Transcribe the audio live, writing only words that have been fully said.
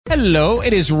Hello,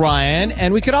 it is Ryan,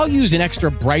 and we could all use an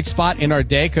extra bright spot in our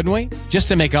day, couldn't we? Just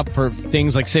to make up for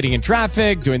things like sitting in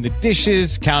traffic, doing the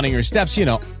dishes, counting your steps,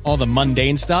 all the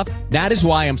mundane stuff. That is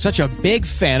why I'm such a big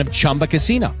fan of Chumba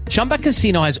Casino. Chumba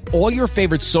Casino has all your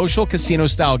favorite social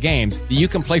casino-style games that you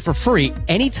can play for free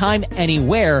anytime,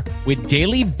 anywhere with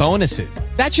daily bonuses.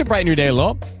 That should brighten your day a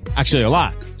little. Actually, a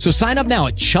lot. So sign up now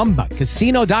at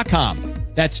ChumbaCasino.com.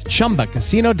 That's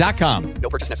ChumbaCasino.com. No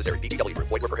purchase necessary. VGW Group.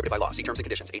 Void where prohibited by law. See terms and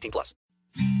conditions. 18 plus.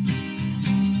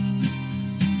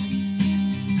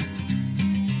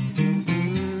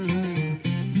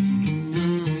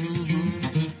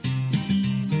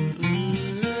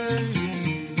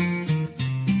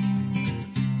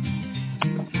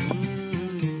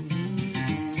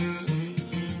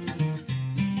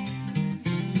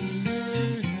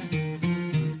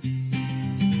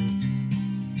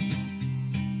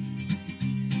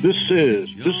 This is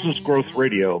Business Growth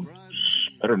Radio,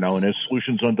 better known as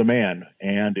Solutions on Demand,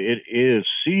 and it is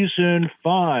Season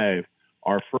 5,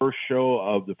 our first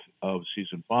show of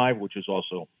Season 5, which is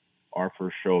also our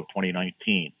first show of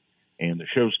 2019. And the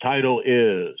show's title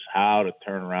is How to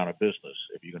Turn Around a Business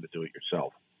If You're going to Do It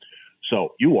Yourself.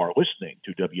 So you are listening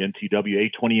to WNTW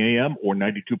 820 AM or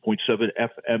 92.7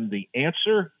 FM, The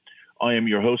Answer. I am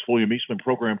your host, William Eastman,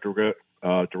 Program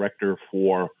Director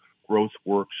for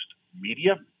GrowthWorks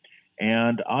Media.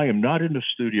 And I am not in the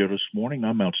studio this morning.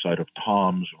 I'm outside of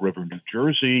Toms River, New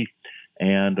Jersey.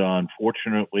 And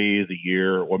unfortunately, the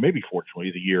year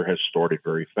has started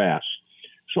very fast.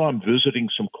 So I'm visiting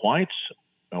some clients,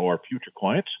 or future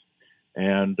clients.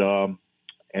 And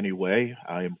anyway,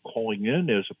 I am calling in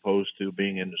as opposed to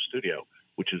being in the studio,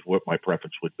 which is what my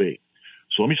preference would be.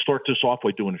 So let me start this off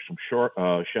by doing some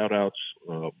shout-outs,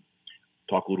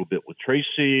 talk a little bit with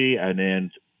Tracy, and then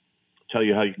tell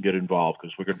you how you can get involved,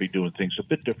 because we're going to be doing things a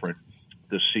bit different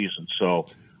this season. So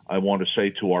I want to say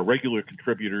to our regular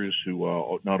contributors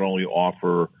who not only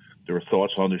offer their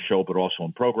thoughts on the show, but also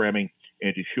on programming,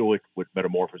 Andy Schulich with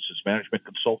Metamorphosis Management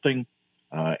Consulting.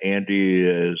 Andy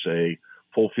is a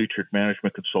full-featured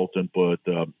management consultant, but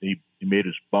he made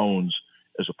his bones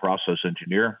as a process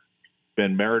engineer.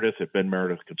 Ben Meredith at Ben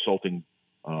Meredith Consulting.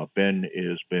 Ben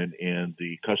has been in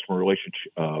the customer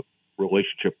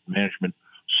relationship management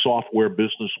software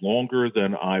business longer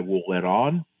than I will let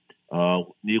on.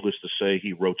 Needless to say,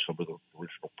 he wrote some of the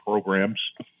original programs.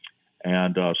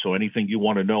 And so anything you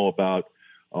want to know about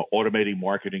automating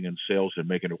marketing and sales and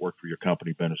making it work for your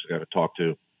company, Ben is the guy to talk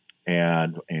to.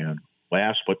 And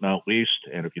last but not least,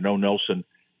 and if you know Nelson,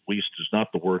 least is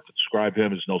not the word to describe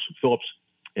him, is Nelson Phillips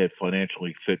at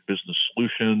Financially Fit Business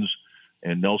Solutions.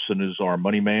 And Nelson is our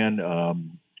money man,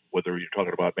 whether you're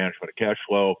talking about management of cash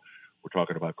flow, we're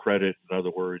talking about credit. In other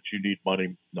words, you need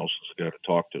money, Nelson's the guy to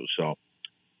talk to. So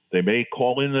they may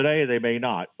call in today, they may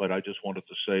not, but I just wanted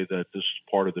to say that this is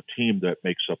part of the team that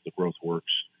makes up the GrowthWorks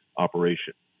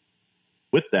operation.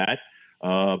 With that,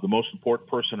 the most important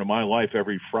person in my life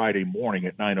every Friday morning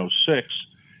at 9:06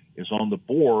 is on the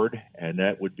board, and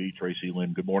that would be Tracy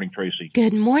Lynn. Good morning, Tracy.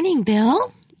 Good morning,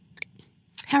 Bill.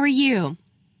 How are you?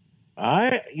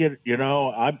 I'm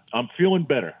feeling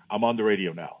better. I'm on the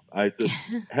radio now.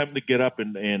 Having to get up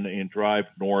and drive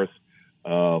north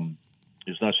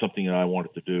is not something that I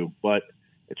wanted to do, but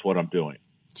it's what I'm doing.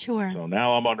 Sure. So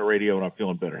now I'm on the radio and I'm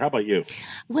feeling better. How about you?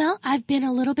 Well, I've been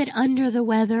a little bit under the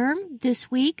weather this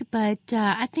week, but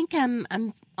I think I'm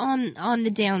on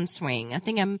the downswing. I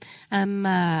think I'm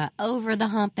over the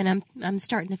hump, and I'm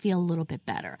starting to feel a little bit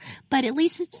better. But at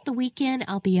least it's the weekend.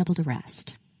 I'll be able to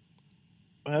rest.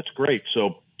 Well, that's great.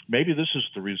 So maybe this is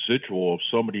the residual of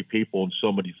so many people and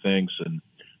so many things and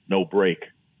no break.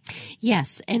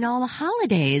 Yes, and all the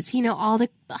holidays, all the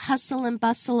hustle and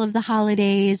bustle of the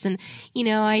holidays, and,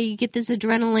 I get this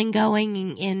adrenaline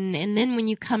going, and then when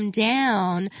you come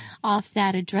down off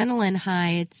that adrenaline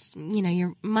high, it's,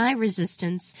 my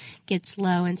resistance gets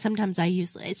low, and sometimes I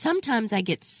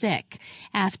get sick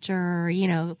after,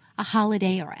 a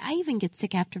holiday, or I even get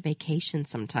sick after vacation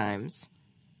sometimes.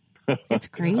 It's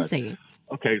crazy.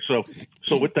 Okay, so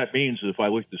what that means is if I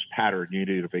look at this pattern, you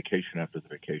need a vacation after the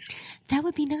vacation. That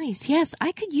would be nice. Yes,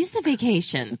 I could use a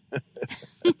vacation.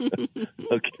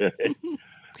 Okay.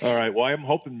 All right. Well, I'm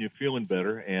hoping you're feeling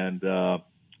better. And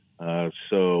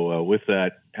so with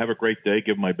that, have a great day.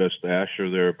 Give my best to Asher.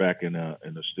 They're back in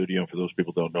the studio. For those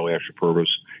people who don't know, Asher Purvis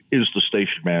is the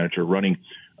station manager running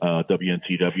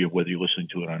WNTW, whether you're listening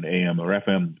to it on AM or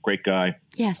FM. Great guy.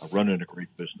 Yes. Running a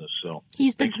great business. So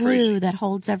he's the glue Tracy. that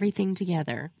holds everything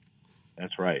together.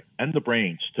 That's right. And the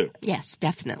brains, too. Yes,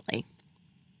 definitely.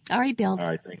 All right, Bill. All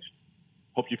right. Thanks.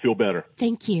 Hope you feel better.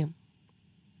 Thank you.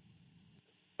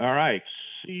 All right.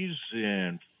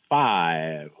 Season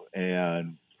 5.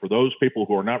 And for those people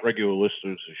who are not regular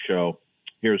listeners to the show,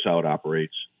 here's how it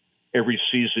operates. Every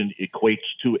season equates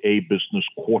to a business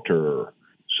quarter.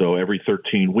 So every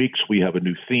 13 weeks, we have a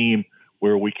new theme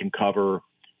where we can cover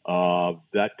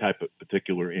that type of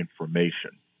particular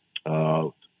information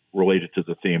related to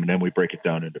the theme, and then we break it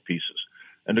down into pieces.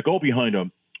 And the goal behind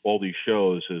all these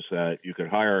shows is that you could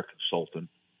hire a consultant,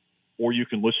 or you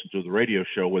can listen to the radio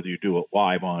show, whether you do it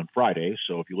live on Friday.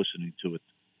 So if you're listening to it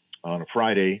on a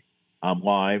Friday, I'm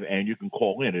live, and you can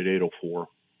call in at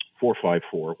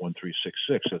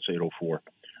 804-454-1366. That's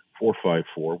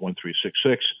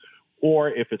 804-454-1366. Or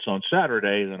if it's on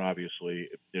Saturday, then obviously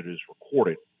it is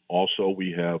recorded. Also,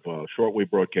 we have shortwave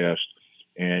broadcast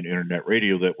and internet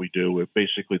radio that we do.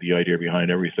 Basically, the idea behind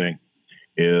everything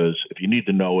is if you need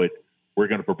to know it, we're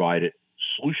going to provide it.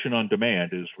 Solution on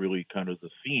demand is really kind of the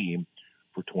theme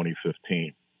for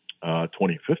 2015.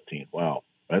 2015, wow,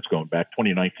 that's going back,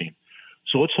 2019.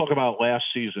 So let's talk about last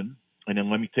season, and then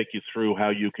let me take you through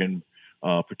how you can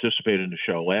participate in the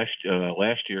show. Last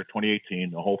year,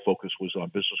 2018, the whole focus was on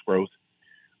business growth.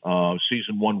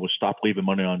 Season 1 was Stop Leaving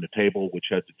Money on the Table, which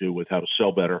had to do with how to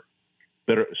sell better,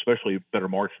 especially better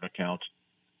margin accounts.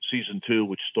 Season 2,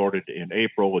 which started in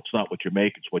April, It's Not What You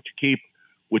Make, It's What You Keep,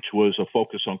 which was a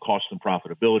focus on cost and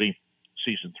profitability.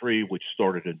 Season 3, which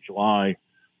started in July,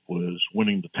 was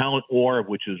Winning the Talent War,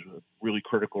 which is really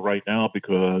critical right now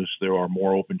because there are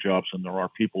more open jobs than there are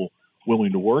people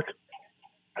willing to work.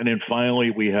 And then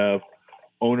finally, we have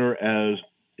Owner as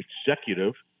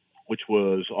Executive, which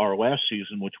was our last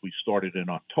season, which we started in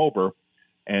October.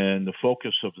 And the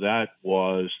focus of that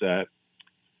was that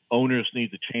owners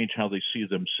need to change how they see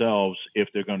themselves if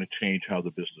they're going to change how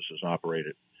the business is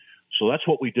operated. So that's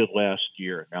what we did last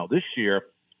year. Now, this year,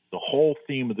 the whole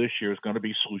theme of this year is going to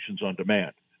be solutions on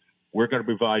demand. We're going to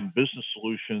provide business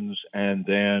solutions, and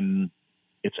then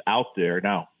it's out there.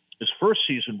 Now, this first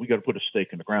season, we got to put a stake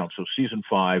in the ground. So season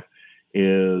 5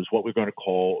 is what we're going to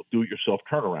call do-it-yourself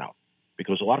turnaround,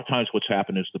 because a lot of times what's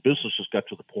happened is the business has got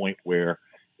to the point where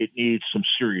it needs some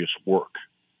serious work.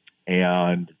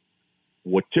 And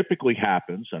what typically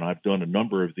happens, and I've done a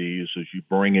number of these, is you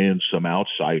bring in some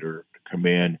outsider to come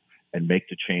in and make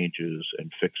the changes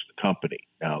and fix the company.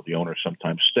 Now, the owner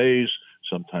sometimes stays,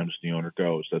 sometimes the owner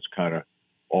goes. That's kind of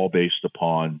all based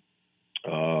upon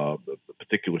the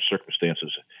particular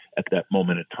circumstances at that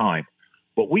moment in time.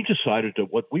 But we decided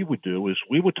that what we would do is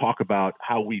we would talk about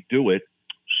how we do it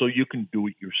so you can do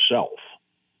it yourself.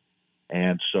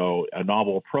 And so a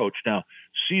novel approach. Now,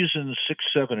 seasons 6,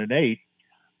 7, and 8,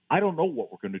 I don't know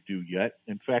what we're going to do yet.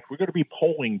 In fact, we're going to be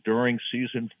polling during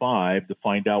season 5 to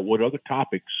find out what other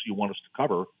topics you want us to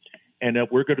cover, and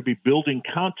that we're going to be building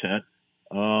content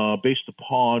based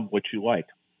upon what you like.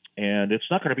 And it's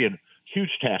not going to be a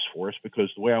huge task for us, because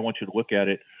the way I want you to look at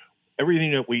it,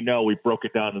 everything that we know, we broke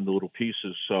it down into little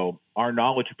pieces. So our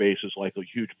knowledge base is like a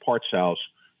huge parts house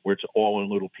where it's all in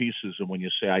little pieces. And when you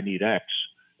say I need X,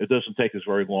 it doesn't take us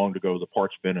very long to go to the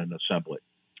parts bin and assemble it.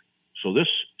 So this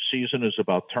season is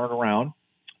about turnaround,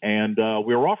 and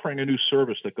we're offering a new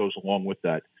service that goes along with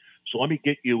that. So let me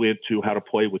get you into how to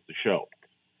play with the show.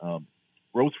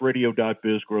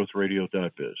 Growthradio.biz,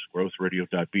 growthradio.biz,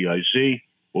 growthradio.biz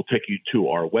will take you to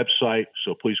our website,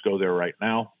 so please go there right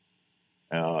now.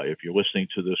 If you're listening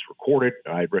to this recorded,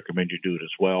 I'd recommend you do it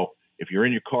as well. If you're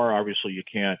in your car, obviously you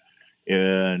can't.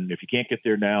 And if you can't get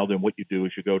there now, then what you do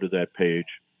is you go to that page,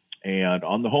 and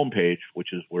on the homepage,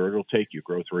 which is where it'll take you,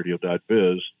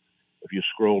 growthradio.biz, if you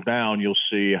scroll down, you'll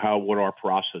see what our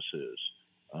process is.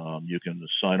 You can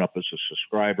sign up as a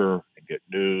subscriber and get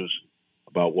news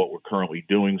about what we're currently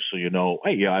doing, so you know,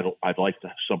 hey, yeah, I'd like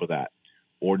some of that.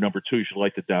 Or number 2, you should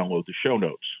like to download the show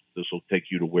notes. This will take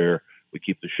you to where we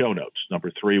keep the show notes.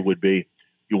 Number 3 would be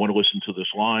you want to listen to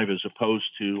this live as opposed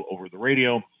to over the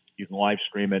radio. You can live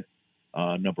stream it.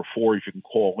 Number 4 is you can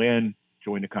call in,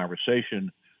 join the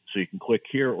conversation. So you can click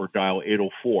here or dial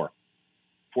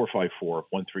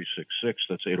 804-454-1366.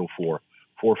 That's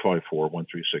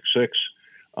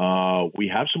 804-454-1366. We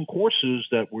have some courses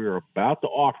that we're about to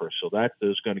offer, so that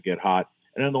is going to get hot.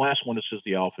 And then the last one is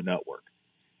the Alpha Network.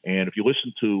 And if you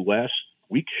listen to last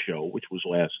week's show, which was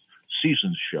last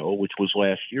season's show, which was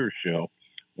last year's show,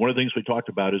 one of the things we talked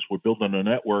about is we're building a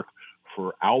network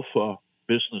for alpha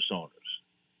business owners,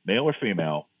 male or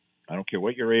female. I don't care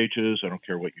what your age is. I don't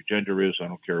care what your gender is. I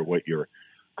don't care what your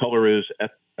color is,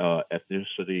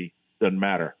 ethnicity, doesn't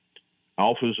matter.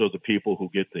 Alphas are the people who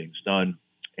get things done,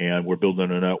 and we're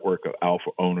building a network of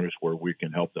alpha owners where we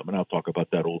can help them. And I'll talk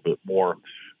about that a little bit more.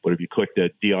 But if you click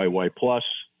that DIY Plus,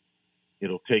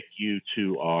 it'll take you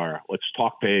to our Let's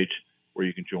Talk page where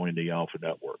you can join the Alpha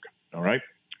Network. All right?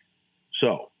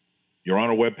 So You're on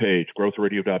our webpage,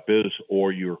 growthradio.biz,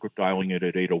 or you're dialing it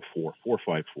at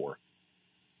 804-454-1366.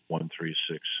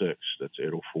 That's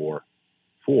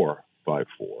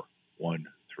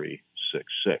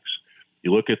 804-454-1366.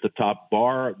 You look at the top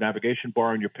bar, navigation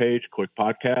bar on your page, click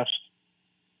podcast.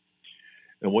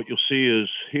 And what you'll see is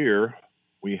here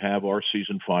we have our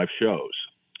season 5 shows.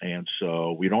 And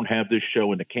so we don't have this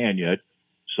show in the can yet,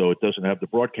 so it doesn't have the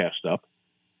broadcast up.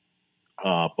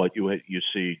 But you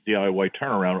see DIY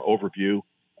turnaround overview,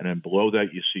 and then below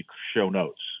that you see show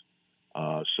notes.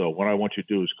 So what I want you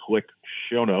to do is click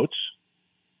show notes.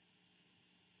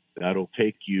 That'll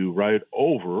take you right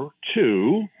over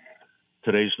to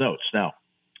today's notes. Now,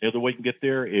 the other way you can get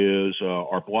there is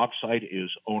our blog site is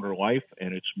Owner Life,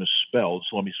 and it's misspelled.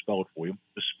 So let me spell it for you.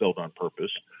 Misspelled on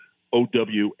purpose.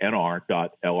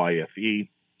 OWNR.LIFE.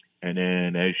 And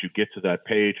then as you get to that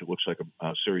page, it looks like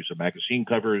a series of magazine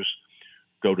covers.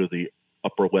 Go to the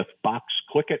upper left box,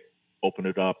 click it, open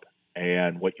it up,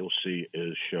 and what you'll see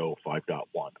is show 5.1.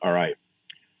 All right.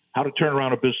 How to turn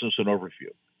around a business and overview.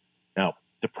 Now,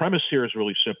 the premise here is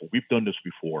really simple. We've done this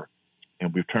before,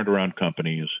 and we've turned around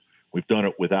companies. We've done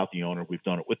it without the owner. We've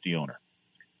done it with the owner.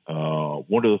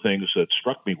 One of the things that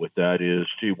struck me with that is,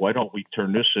 gee, why don't we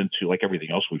turn this into, like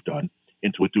everything else we've done,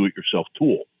 into a do-it-yourself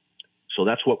tool? So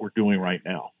that's what we're doing right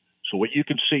now. So what you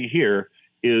can see here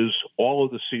is all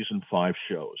of the season 5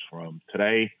 shows from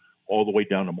today all the way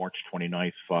down to March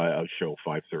 29th, show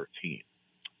 513.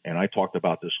 And I talked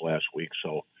about this last week,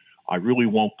 so I really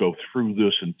won't go through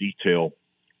this in detail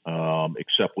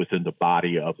except within the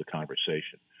body of the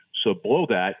conversation. So below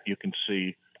that, you can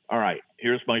see, all right,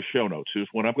 here's my show notes. Here's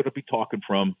what I'm going to be talking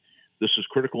from. This is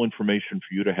critical information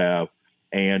for you to have.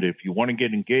 And if you want to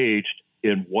get engaged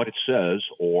in what it says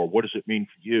or what does it mean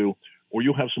for you, or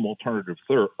you have some alternative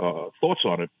thoughts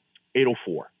on it,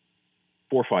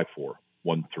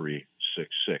 804-454-1366.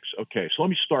 Okay, so let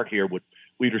me start here with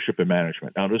leadership and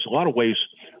management. Now, there's a lot of ways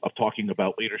of talking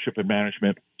about leadership and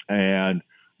management, and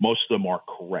most of them are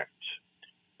correct.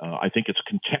 I think it's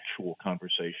contextual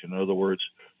conversation. In other words,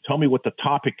 tell me what the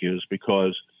topic is,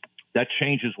 because that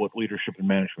changes what leadership and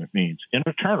management means. In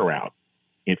a turnaround,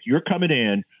 if you're coming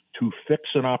in to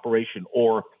fix an operation,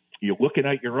 or you're looking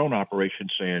at your own operation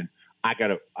saying, I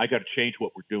gotta change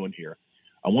what we're doing here,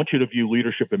 I want you to view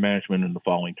leadership and management in the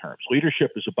following terms.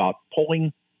 Leadership is about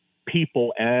pulling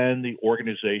people and the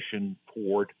organization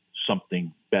toward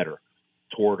something better,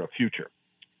 toward a future.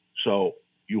 So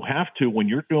you have to, when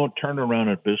you're turning around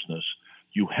a business,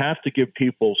 you have to give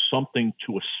people something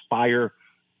to aspire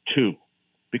to,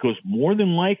 because more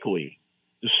than likely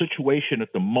the situation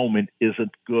at the moment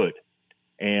isn't good.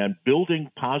 And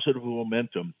building positive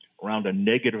momentum around a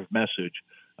negative message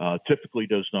typically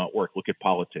does not work. Look at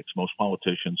politics. Most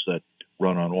politicians that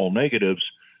run on all negatives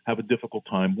have a difficult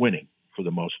time winning for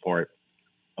the most part.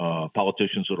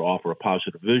 Politicians that offer a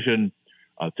positive vision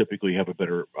typically have a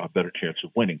better chance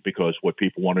of winning, because what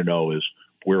people want to know is,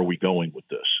 where are we going with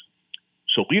this?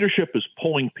 So leadership is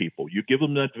pulling people. You give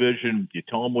them that vision, you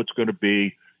tell them what's going to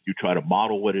be, you try to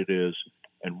model what it is,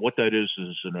 and what that is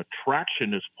an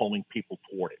attraction that's pulling people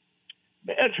toward it.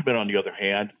 Management, on the other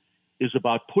hand, is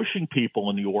about pushing people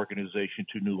in the organization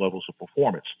to new levels of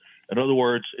performance. In other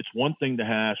words, it's one thing to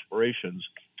have aspirations.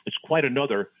 It's quite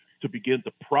another to begin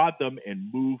to prod them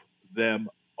and move them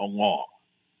along.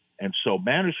 And so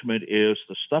management is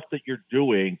the stuff that you're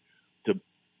doing to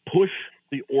push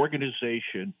the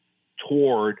organization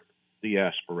toward the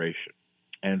aspiration.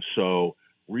 And so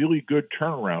really good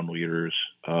turnaround leaders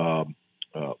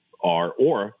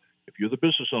or if you're the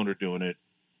business owner doing it,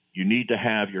 you need to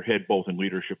have your head both in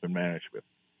leadership and management.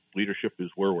 Leadership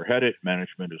is where we're headed.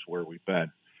 Management is where we've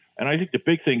been. And I think the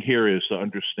big thing here is to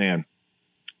understand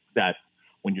that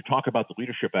when you talk about the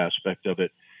leadership aspect of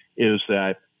it, is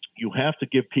that you have to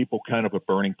give people kind of a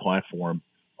burning platform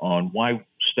on why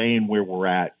staying where we're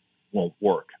at won't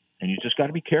work. And you just got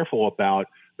to be careful about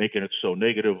making it so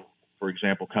negative. For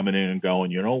example, coming in and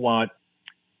going, you know what?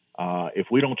 If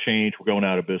we don't change, we're going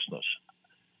out of business.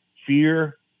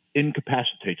 Fear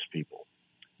incapacitates people.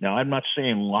 Now, I'm not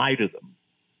saying lie to them.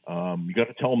 You got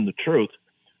to tell them the truth.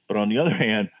 But on the other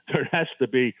hand, there has to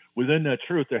be, within that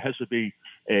truth, there has to be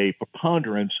a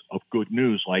preponderance of good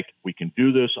news, like we can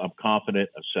do this, I'm confident,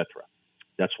 etc.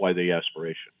 That's why the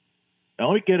aspiration. Now,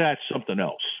 let me get at something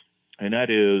else, and that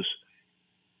is,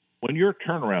 when you're a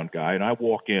turnaround guy and I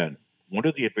walk in, one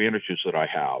of the advantages that I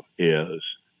have is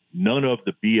none of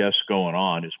the BS going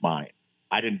on is mine.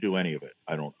 I didn't do any of it.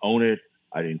 I don't own it.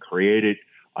 I didn't create it.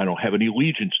 I don't have any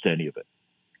allegiance to any of it.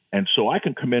 And so I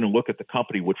can come in and look at the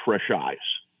company with fresh eyes.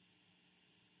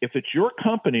 If it's your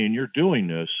company and you're doing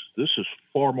this, this is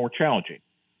far more challenging,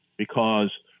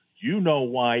 because you know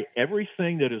why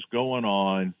everything that is going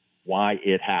on, why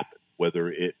it happened, whether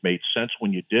it made sense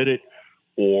when you did it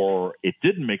or it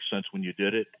didn't make sense when you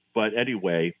did it. But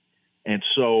anyway, and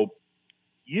so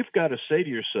you've got to say to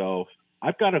yourself,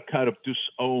 I've got to kind of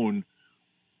disown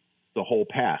the whole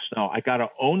past. Now, I got to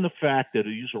own the fact that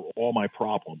these are all my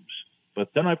problems. But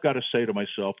then I've got to say to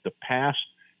myself, the past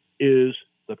is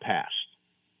the past.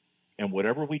 And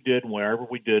whatever we did and wherever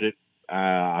we did it,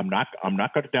 I'm not going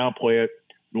to downplay it,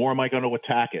 nor am I going to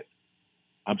attack it.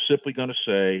 I'm simply going to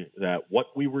say that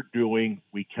what we were doing,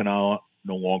 we cannot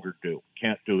no longer do.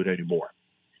 Can't do it anymore.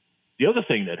 The other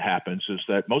thing that happens is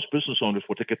that most business owners,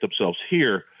 when they get themselves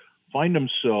here, find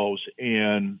themselves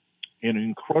in an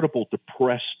incredible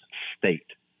depressed state.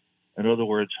 In other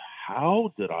words,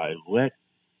 how did I let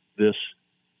this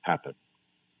happen?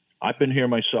 I've been here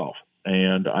myself,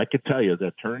 and I could tell you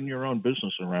that turning your own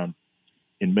business around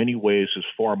in many ways is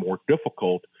far more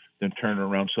difficult than turning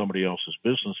around somebody else's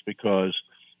business because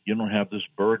you don't have this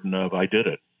burden of I did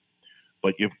it.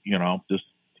 But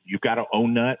you've got to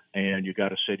own that, and you got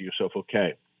to say to yourself,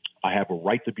 okay, I have a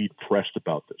right to be depressed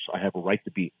about this. I have a right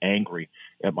to be angry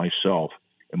at myself.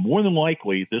 And more than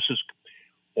likely, this is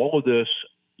all of this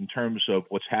in terms of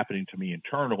what's happening to me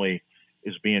internally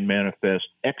is being manifest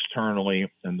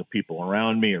externally, and the people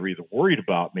around me are either worried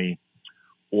about me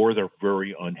or they're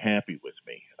very unhappy with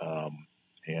me.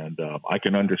 I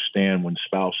can understand when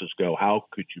spouses go, how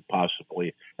could you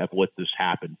possibly have let this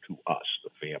happen to us, the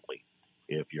family,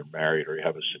 if you're married or you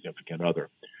have a significant other?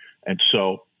 And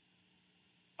so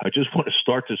I just want to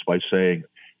start this by saying,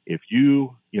 if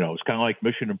you it's kind of like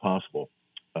Mission Impossible,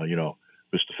 Mr.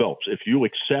 Phelps, if you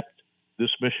accept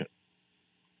this mission,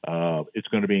 it's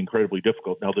going to be incredibly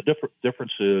difficult. Now, the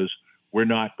difference is we're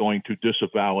not going to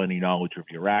disavow any knowledge of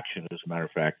your action. As a matter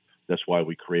of fact, that's why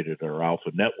we created our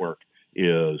Alpha Network,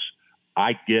 is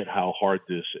I get how hard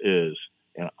this is,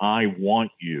 and I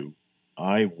want you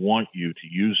to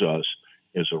use us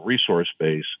as a resource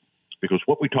base, because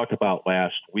what we talked about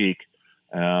last week,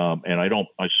 and I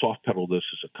soft pedal this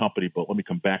as a company, but let me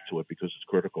come back to it because it's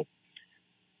critical.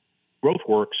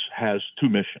 GrowthWorks has two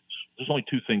missions. There's only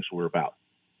two things we're about.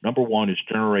 Number one is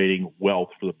generating wealth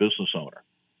for the business owner,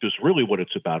 because really what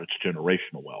it's about, it's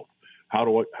generational wealth. How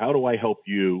do I help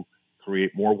you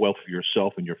create more wealth for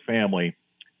yourself and your family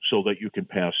so that you can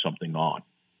pass something on?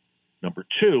 Number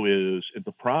two is, in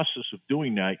the process of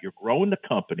doing that, you're growing the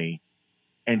company,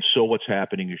 and so what's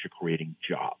happening is you're creating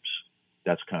jobs.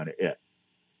 That's kind of it.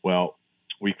 Well,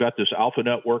 we've got this Alpha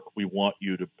Network. We want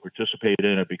you to participate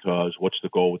in it because what's the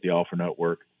goal with the Alpha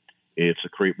Network? It's to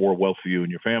create more wealth for you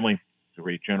and your family, to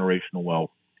create generational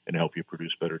wealth, and help you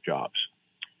produce better jobs.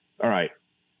 All right.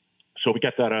 So we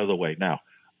got that out of the way. Now,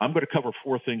 I'm going to cover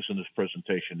four things in this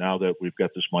presentation now that we've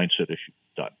got this mindset issue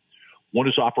done. One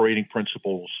is operating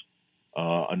principles.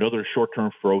 Another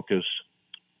short-term focus.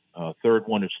 Third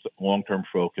one is long-term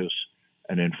focus.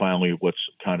 And then finally, what's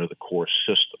kind of the core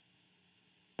system.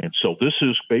 And so this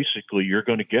is basically, you're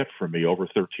going to get from me over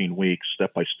 13 weeks,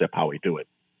 step-by-step, how we do it.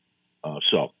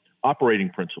 So operating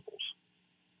principles.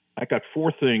 I got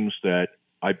four things that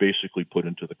I basically put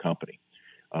into the company.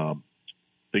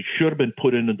 They should have been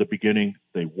put in the beginning.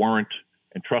 They weren't.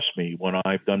 And trust me, when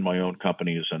I've done my own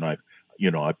companies, and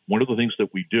one of the things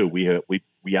that we do,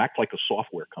 we act like a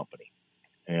software company.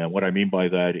 And what I mean by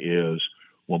that is,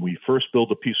 when we first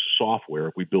build a piece of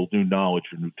software, we build new knowledge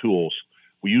or new tools,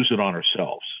 we use it on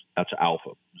ourselves. That's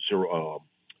Alpha 0.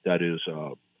 That is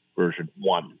version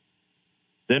 1.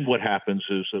 Then what happens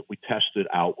is that we test it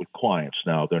out with clients.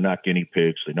 Now, they're not guinea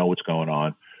pigs. They know what's going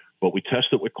on. But we test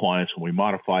it with clients, and we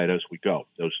modify it as we go.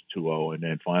 Those 2.0. And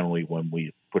then finally, when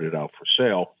we put it out for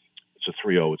sale, it's a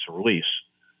 3.0. It's a release.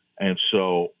 And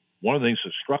so one of the things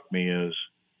that struck me is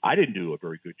I didn't do a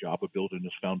very good job of building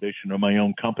this foundation of my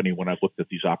own company when I looked at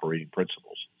these operating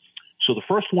principles. So the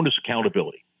first one is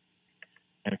accountability.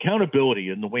 And accountability,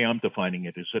 and the way I'm defining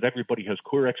it, is that everybody has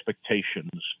clear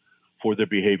expectations for their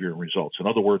behavior and results. In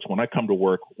other words, when I come to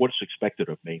work, what's expected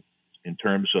of me in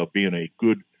terms of being a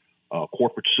good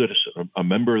corporate citizen, a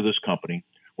member of this company,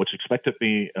 what's expected of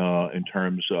me in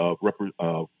terms of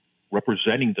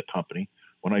representing the company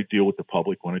when I deal with the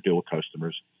public, when I deal with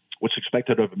customers, what's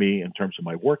expected of me in terms of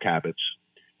my work habits,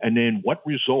 and then what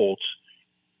results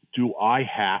do I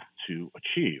have to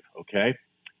achieve, okay?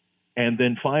 And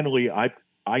then finally, I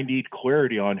need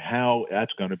clarity on how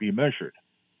that's going to be measured.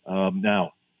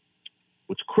 Now,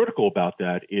 what's critical about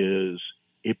that is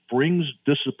it brings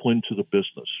discipline to the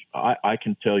business. I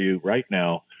can tell you right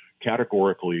now,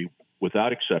 categorically,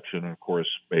 without exception, and of course,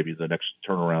 maybe the next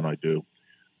turnaround I do,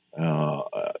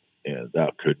 And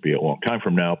that could be a long time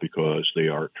from now because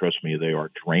trust me, they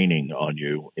are draining on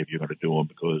you if you're going to do them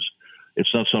because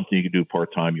it's not something you can do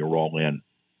part-time. You're all in.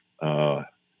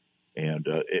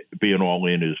 Being all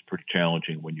in is pretty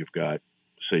challenging when you've got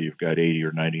 80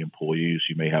 or 90 employees.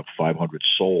 You may have 500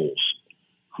 souls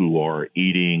who are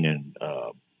eating and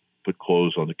put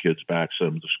clothes on the kids' backs,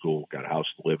 send them to school, got a house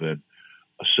to live in,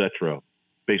 etc.,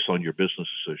 based on your business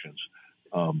decisions.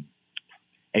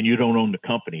 And you don't own the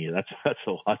company. That's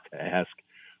a lot to ask.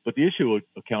 But the issue of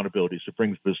accountability is it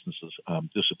brings businesses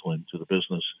discipline to the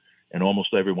business. And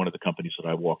almost every one of the companies that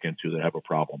I walk into that have a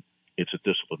problem, it's a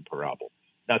discipline problem.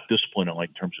 Not discipline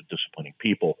in terms of disciplining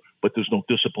people, but there's no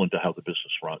discipline to how the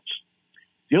business runs.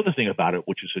 The other thing about it,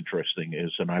 which is interesting,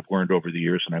 is, and I've learned over the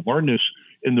years, and I've learned this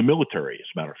in the military, as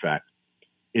a matter of fact,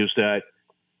 is that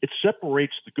it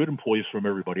separates the good employees from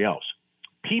everybody else.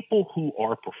 People who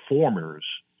are performers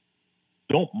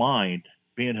don't mind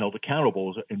being held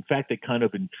accountable. In fact, they kind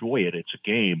of enjoy it. It's a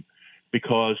game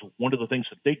because one of the things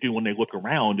that they do when they look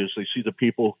around is they see the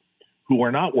people who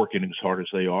are not working as hard as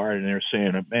they are, and they're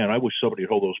saying, man, I wish somebody would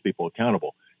hold those people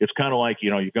accountable. It's kind of like,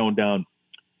 you're going down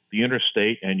the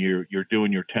interstate and you're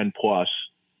doing your 10% plus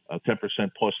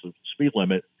the speed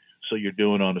limit. So you're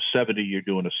doing on a 70, you're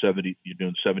doing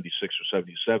 76 or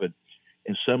 77,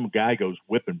 and some guy goes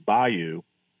whipping by you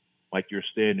like you're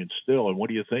standing still. And what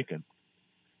are you thinking?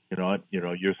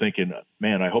 You're thinking,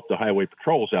 man, I hope the highway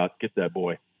patrol's out. Get that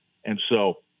boy. And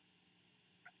so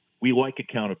we like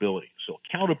accountability. So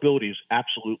accountability is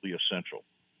absolutely essential.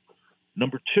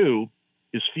 Number 2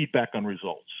 is feedback on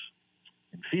results.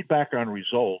 And feedback on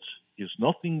results is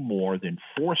nothing more than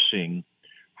forcing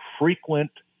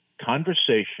frequent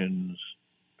conversations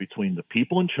between the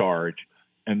people in charge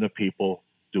and the people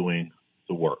doing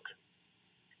the work.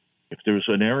 If there's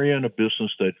an area in a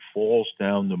business that falls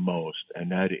down the most,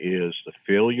 and that is the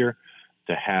failure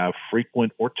to have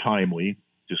frequent or timely,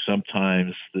 because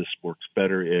sometimes this works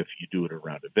better if you do it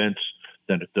around events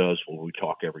than it does when we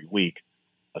talk every week,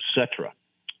 etc.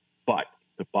 But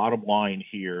the bottom line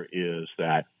here is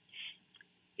that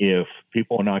if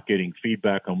people are not getting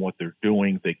feedback on what they're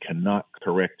doing, they cannot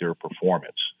correct their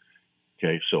performance.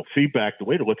 Okay, so feedback, the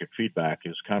way to look at feedback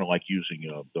is kind of like using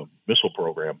the missile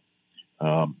program.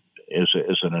 As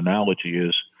an analogy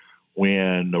is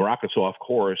when the rocket's off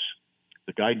course,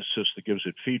 the guidance system gives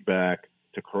it feedback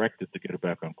to correct it to get it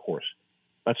back on course.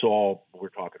 That's all we're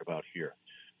talking about here.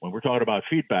 When we're talking about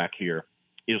feedback here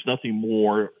is nothing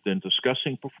more than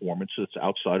discussing performance that's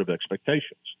outside of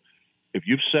expectations. If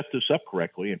you've set this up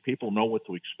correctly and people know what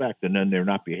to expect and then they're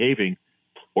not behaving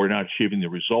or not achieving the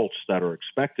results that are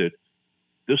expected,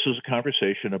 this is a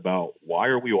conversation about why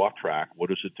are we off track? What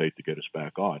does it take to get us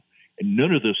back on? And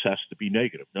none of this has to be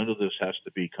negative. None of this has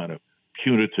to be kind of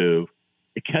punitive.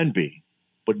 It can be,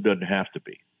 but it doesn't have to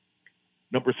be.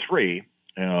 Number 3,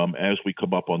 as we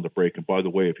come up on the break, and by the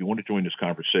way, if you want to join this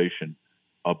conversation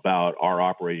about our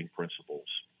operating principles,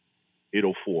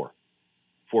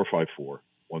 804-454-1366.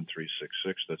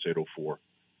 That's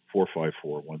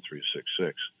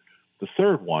 804-454-1366. The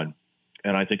third one,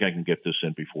 and I think I can get this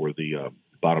in before the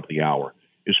bottom of the hour,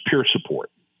 is peer support.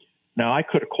 Now, I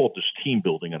could have called this team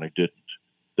building, and I didn't,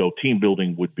 though team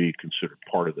building would be considered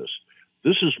part of this.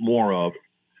 This is more of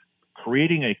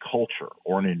creating a culture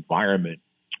or an environment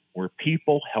where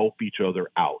people help each other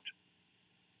out.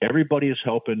 Everybody is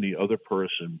helping the other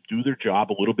person do their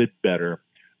job a little bit better,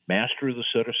 master the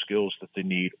set of skills that they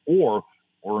need, or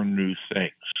learn new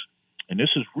things. And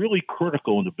this is really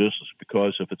critical in the business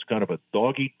because if it's kind of a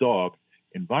dog-eat-dog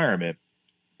environment,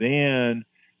 then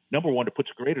number one, it puts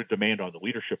a greater demand on the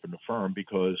leadership in the firm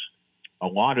because a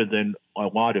lot, if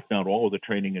not all of the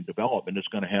training and development is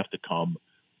going to have to come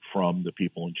from the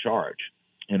people in charge.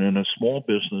 And in a small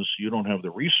business, you don't have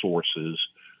the resources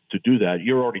to do that.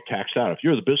 You're already taxed out. If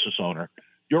you're the business owner,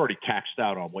 you're already taxed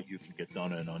out on what you can get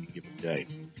done in on a given day.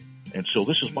 And so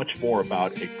this is much more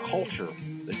about a culture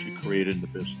that you create in the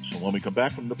business. So when we come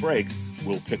back from the break,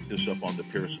 we'll pick this up on the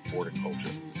peer support and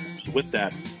culture. So with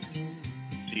that,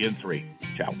 see you in 3.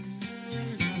 Ciao.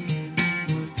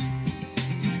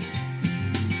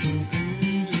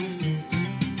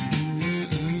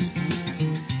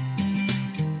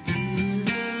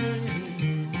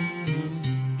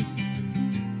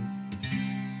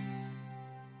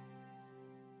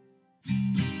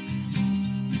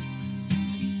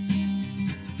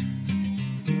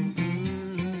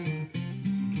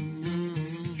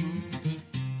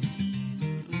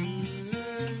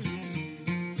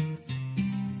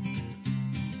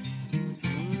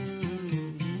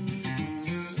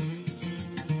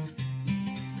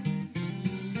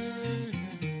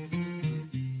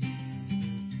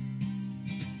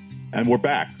 And we're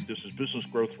back. This is Business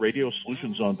Growth Radio,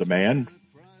 Solutions on Demand.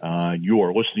 You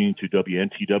are listening to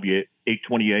WNTW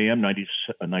 820 AM,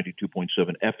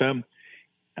 92.7 FM.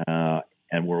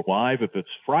 And we're live if it's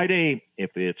Friday,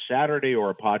 if it's Saturday,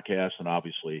 or a podcast. And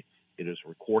obviously, it is a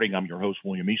recording. I'm your host,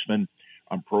 William Eastman.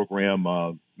 I'm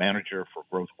program manager for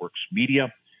GrowthWorks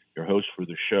Media, your host for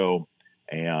the show.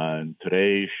 And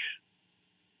today's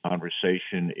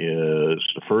conversation is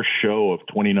the first show of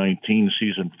 2019,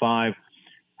 Season 5.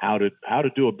 How to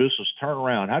do a business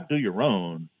turnaround, how to do your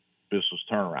own business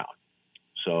turnaround.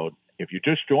 So if you're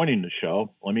just joining the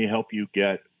show, let me help you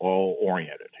get all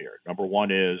oriented here. Number one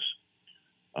is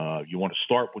you want to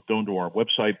start with going to our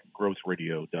website,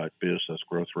 growthradio.biz. That's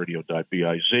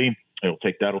growthradio.biz.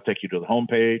 That'll take you to the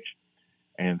homepage,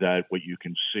 and that what you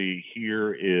can see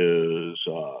here is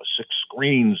 6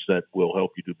 screens that will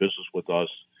help you do business with us.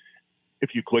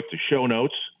 If you click the show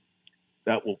notes,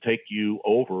 that will take you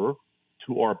over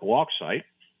to our blog site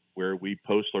where we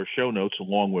post our show notes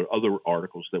along with other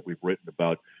articles that we've written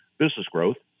about business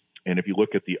growth. And if you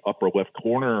look at the upper left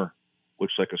corner,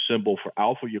 looks like a symbol for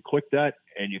Alpha. You click that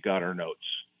and you got our notes.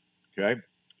 Okay.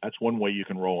 That's one way you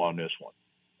can roll on this one.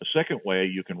 The second way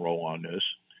you can roll on this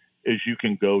is you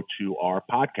can go to our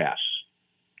podcasts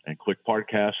and click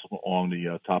podcast on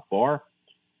the top bar.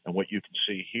 And what you can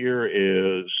see here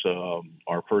is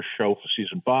our first show for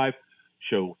season 5.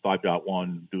 Show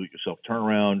 5.1, do-it-yourself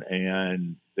turnaround,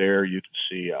 and there you can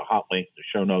see a hot link to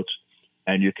show notes,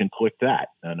 and you can click that,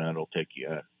 and that'll take you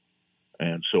in.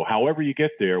 And so however you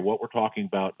get there, what we're talking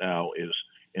about now is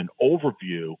an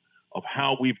overview of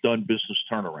how we've done business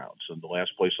turnarounds. And the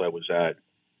last place I was at,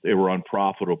 they were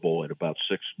unprofitable at about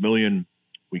 $6 million.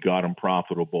 We got them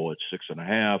profitable at $6.5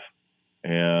 million,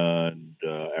 and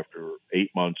after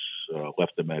 8 months,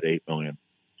 left them at $8 million,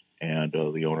 and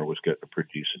the owner was getting a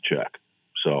pretty decent check.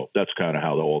 So that's kind of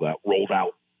how all that rolled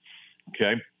out.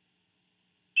 Okay.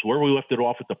 So where we left it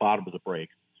off at the bottom of the break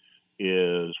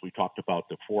is we talked about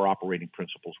the 4 operating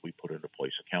principles we put into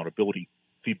place: accountability,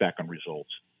 feedback on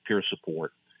results, peer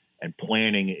support, and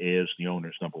planning is the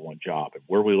owner's number one job. And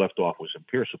where we left off was in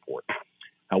peer support.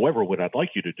 However, what I'd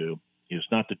like you to do is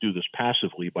not to do this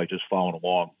passively by just following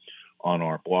along on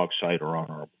our blog site or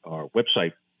on our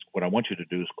website. What I want you to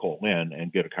do is call in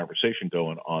and get a conversation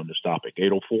going on this topic.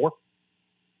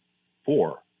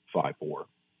 804-454-1366.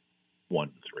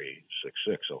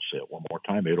 I'll say it one more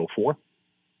time,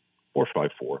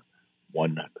 804-454-1366,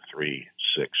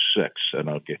 and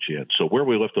I'll get you in. So where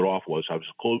we left it off was I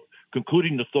was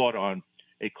concluding the thought on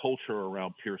a culture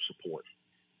around peer support.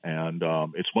 And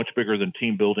it's much bigger than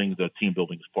team building. The team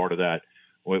building is part of that.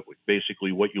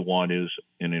 Basically, what you want is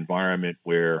an environment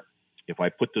where, if I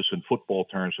put this in football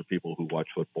terms for people who watch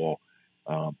football,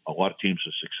 a lot of teams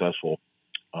are successful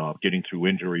getting through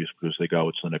injuries because they go,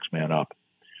 it's the next man up.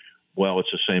 Well,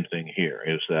 it's the same thing here,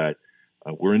 is that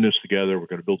we're in this together. We're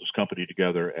going to build this company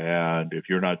together. And if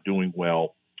you're not doing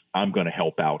well, I'm going to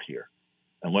help out here.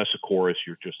 Unless, of course,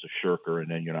 you're just a shirker and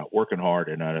then you're not working hard,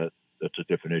 and that's a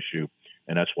different issue.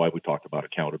 And that's why we talked about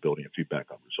accountability and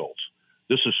feedback on results.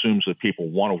 This assumes that people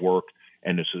want to work,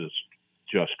 and this is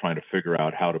just trying to figure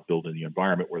out how to build in the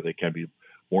environment where they can be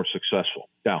more successful.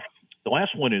 Now, the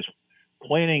last one is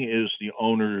planning is the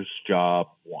owner's job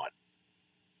one.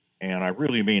 And I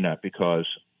really mean that because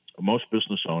most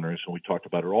business owners, and we talked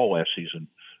about it all last season,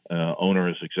 owner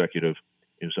as executive,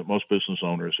 is that most business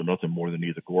owners are nothing more than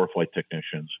either glorified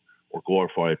technicians or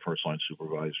glorified first-line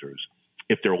supervisors.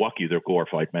 If they're lucky, they're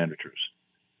glorified managers.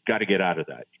 Got to get out of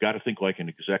that. You got to think like an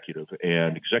executive,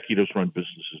 and executives run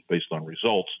businesses based on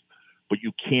results, but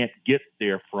you can't get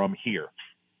there from here.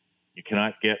 You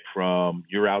cannot get from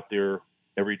you're out there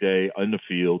every day in the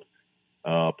field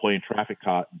playing traffic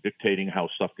cop and dictating how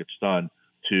stuff gets done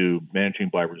to managing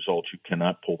by results. You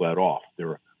cannot pull that off.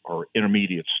 There are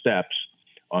intermediate steps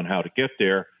on how to get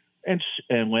there. And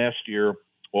last year,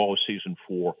 all of season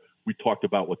 4, we talked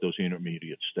about what those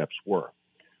intermediate steps were.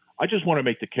 I just want to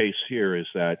make the case here is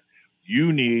that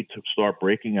you need to start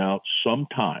breaking out some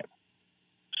time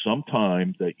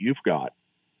that you've got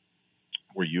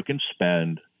where you can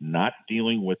spend not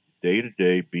dealing with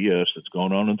day-to-day BS that's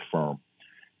going on in the firm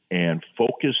and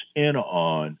focus in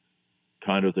on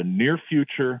kind of the near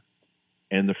future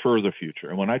and the further future.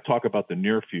 And when I talk about the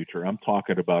near future, I'm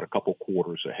talking about a couple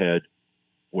quarters ahead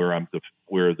where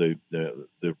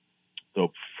the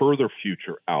further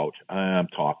future out, I'm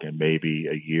talking maybe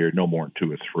a year, no more than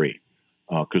 2 or 3.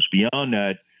 Because beyond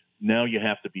that, now you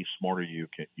have to be smarter. You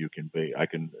can be. I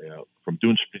can from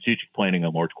doing strategic planning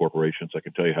on large corporations, I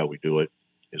can tell you how we do it.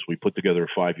 Is we put together a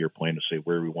 5-year plan to say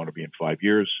where we want to be in 5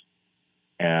 years,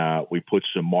 We put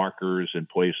some markers in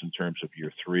place in terms of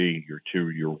year 3, year 2,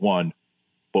 year 1,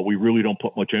 but we really don't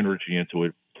put much energy into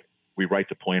it. We write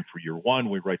the plan for year 1,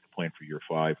 we write the plan for year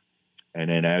 5, and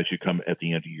then as you come at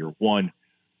the end of year 1,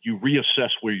 you reassess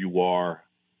where you are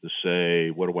to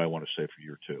say, what do I want to say for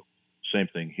year 2? Same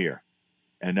thing here.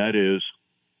 And that is,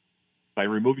 by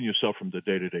removing yourself from the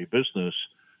day-to-day business,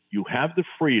 you have the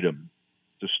freedom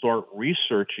to start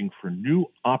researching for new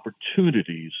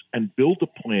opportunities and build a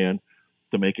plan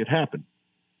to make it happen.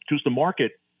 Because the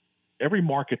market, every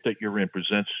market that you're in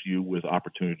presents you with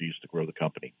opportunities to grow the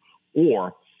company,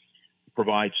 or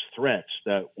provides threats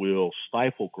that will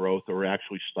stifle growth or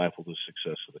actually stifle the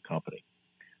success of the company.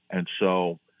 And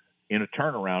so in a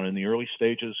turnaround in the early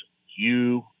stages,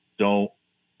 you don't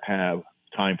have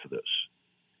time for this.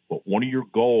 But one of your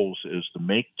goals is to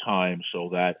make time so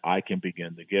that I can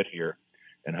begin to get here.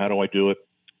 And how do I do it?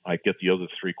 I get the other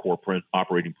 3 core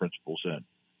operating principles in.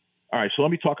 All right, so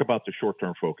let me talk about the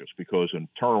short-term focus, because in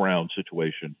a turnaround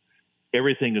situation,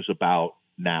 everything is about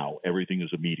now. Everything is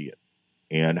immediate.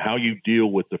 And how you deal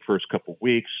with the first couple of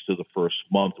weeks to the first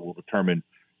month will determine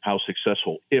how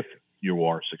successful, if you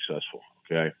are successful,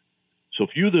 okay? So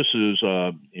view this as,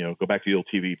 go back to the old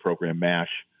TV program, MASH.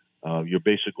 You're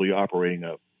basically operating,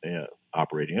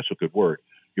 that's a good word.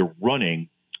 You're running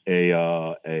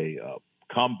a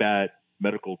combat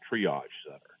medical triage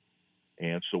center.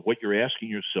 And so what you're asking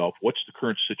yourself, what's the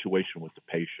current situation with the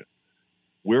patient?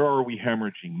 Where are we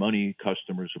hemorrhaging money,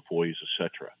 customers, employees, et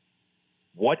cetera?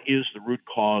 What is the root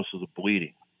cause of the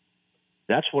bleeding?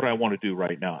 That's what I want to do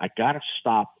right now. I got to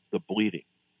stop the bleeding.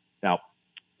 Now,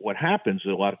 what happens a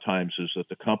lot of times is that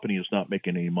the company is not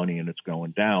making any money and it's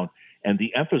going down. And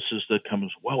the emphasis that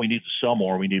comes, well, we need to sell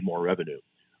more, we need more revenue.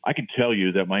 I can tell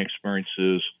you that my experience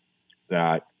is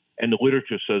that, and the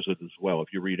literature says it as well, if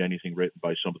you read anything written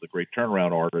by some of the great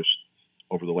turnaround artists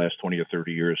over the last 20 or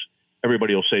 30 years,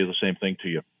 everybody will say the same thing to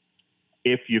you.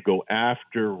 If you go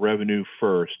after revenue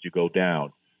first, you go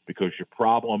down, because your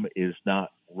problem is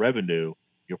not revenue,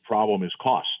 your problem is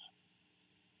cost.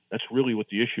 That's really what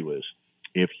the issue is.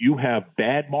 If you have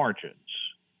bad margins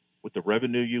with the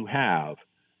revenue you have,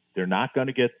 they're not going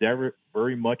to get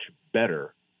very much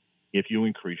better if you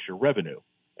increase your revenue.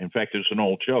 In fact, there's an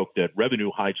old joke that revenue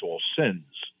hides all sins.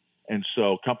 And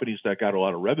so companies that got a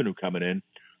lot of revenue coming in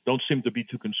don't seem to be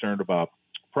too concerned about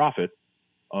profit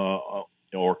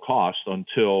or cost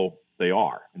until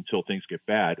things get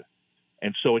bad.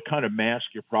 And so it kind of masks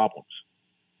your problems.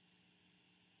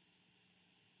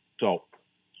 So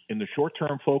in the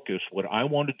short-term focus, what I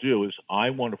want to do is I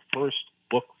want to first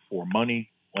look for money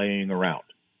laying around.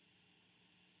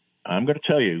 I'm going to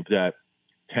tell you that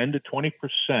 10 to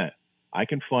 20%, I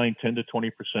can find 10 to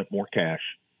 20% more cash.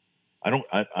 I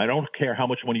don't care how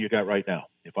much money you got right now.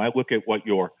 If I look at what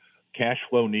your cash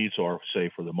flow needs are,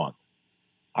 say, for the month,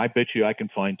 I bet you I can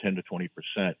find 10 to 20%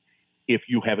 if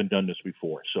you haven't done this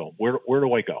before. So where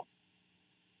do I go?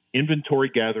 Inventory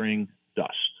gathering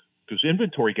dust, because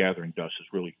inventory gathering dust is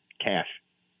really cash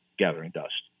gathering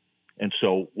dust. And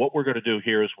so what we're going to do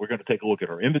here is we're going to take a look at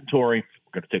our inventory.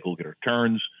 We're going to take a look at our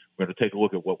turns. We're going to take a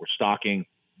look at what we're stocking,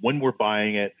 when we're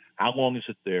buying it, how long is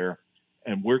it there,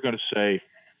 and we're going to say,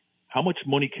 how much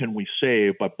money can we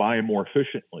save by buying more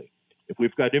efficiently? If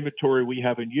we've got inventory we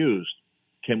haven't used,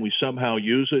 can we somehow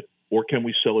use it, or can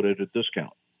we sell it at a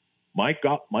discount? My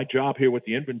job here with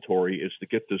the inventory is to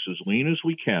get this as lean as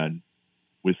we can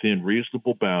within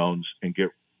reasonable bounds and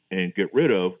get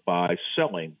rid of by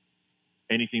selling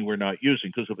anything we're not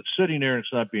using. Because if it's sitting there and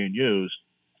it's not being used,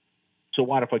 so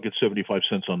what if I get 75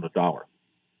 cents on the dollar?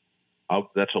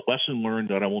 That's a lesson learned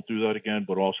that I won't do that again,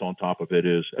 but also on top of it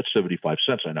is that's 75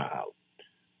 cents I know how.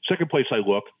 Second place I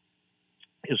look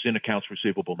is in accounts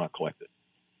receivable not collected.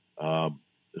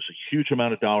 There's a huge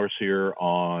amount of dollars here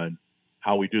on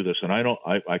how we do this. And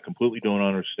I completely don't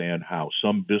understand how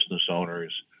some business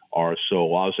owners are so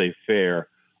laissez-faire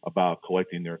about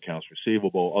collecting their accounts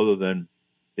receivable, other than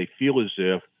they feel as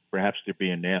if perhaps they're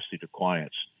being nasty to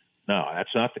clients. No,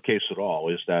 that's not the case at all.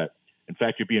 Is that, in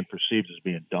fact, you're being perceived as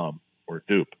being dumb or a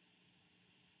dupe.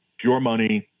 Pure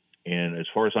money, and as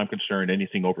far as I'm concerned,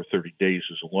 anything over 30 days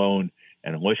is a loan.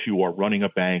 And unless you are running a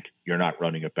bank, you're not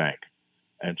running a bank.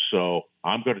 And so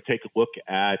I'm going to take a look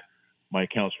at my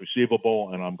accounts receivable,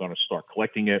 and I'm going to start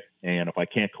collecting it. And if I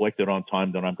can't collect it on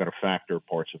time, then I'm going to factor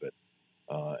parts of it.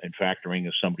 And factoring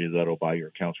is somebody that will buy your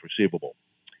accounts receivable.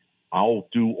 I'll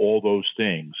do all those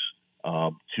things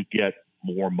to get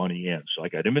more money in. So I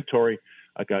got inventory,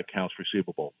 I got accounts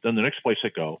receivable. Then the next place I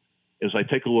go is I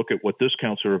take a look at what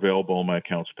discounts are available in my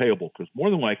accounts payable, because more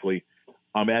than likely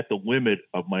I'm at the limit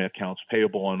of my accounts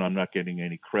payable and I'm not getting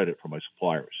any credit from my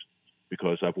suppliers.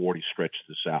 because I've already stretched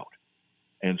this out.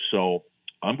 And so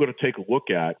I'm going to take a look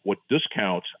at what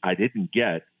discounts I didn't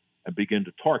get and begin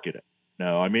to target it.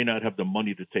 Now, I may not have the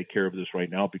money to take care of this right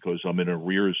now because I'm in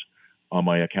arrears on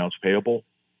my accounts payable.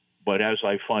 But as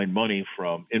I find money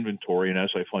from inventory and as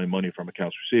I find money from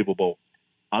accounts receivable,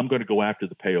 I'm going to go after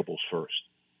the payables first.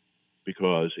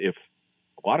 Because if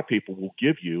a lot of people will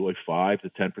give you a 5 to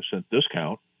 10%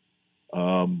 discount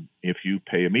if you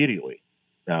pay immediately.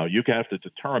 Now, you have to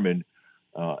determine,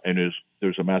 and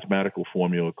there's a mathematical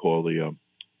formula called the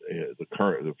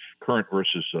current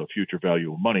versus future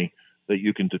value of money that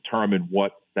you can determine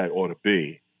what that ought to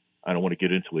be. I don't want to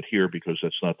get into it here because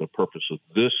that's not the purpose of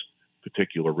this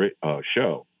particular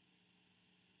show.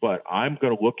 But I'm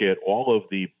going to look at all of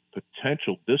the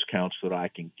potential discounts that I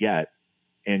can get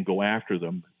and go after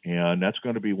them. And that's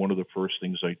going to be one of the first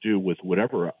things I do with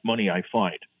whatever money I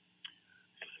find.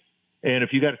 And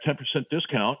if you got a 10%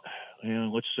 discount,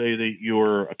 and let's say that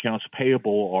your accounts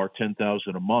payable are $10,000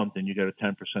 a month and you got a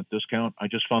 10% discount, I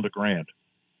just found $1,000.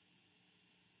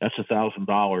 That's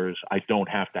 $1,000 I don't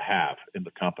have to have in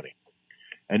the company.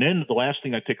 And then the last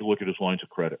thing I take a look at is lines of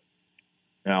credit.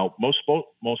 Now, most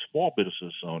small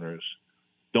business owners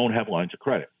don't have lines of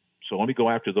credit. So let me go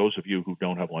after those of you who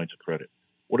don't have lines of credit.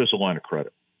 What is a line of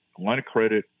credit? A line of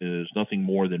credit is nothing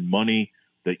more than money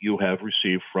that you have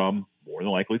received from, more than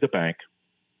likely, the bank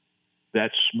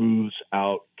that smooths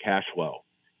out cash flow.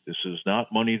 This is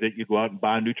not money that you go out and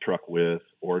buy a new truck with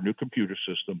or a new computer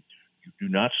system. You do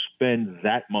not spend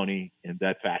that money in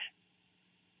that fashion.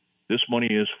 This money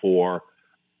is for,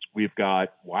 we've got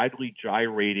widely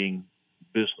gyrating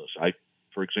business.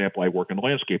 For example, I work in the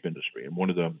landscape industry, and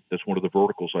that's one of the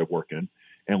verticals I work in.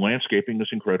 And landscaping is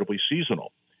incredibly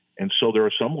seasonal. And so there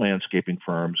are some landscaping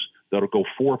firms that'll go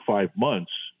 4 or 5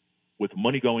 months with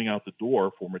money going out the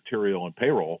door for material and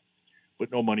payroll,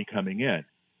 but no money coming in.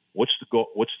 What's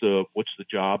the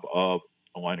job of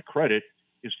a line of credit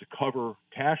is to cover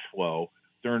cash flow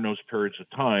during those periods of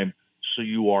time, so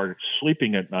you are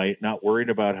sleeping at night, not worried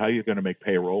about how you're going to make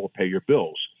payroll or pay your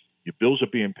bills. Your bills are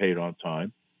being paid on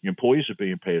time. Your employees are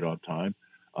being paid on time.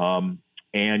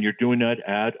 And you're doing that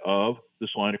out of this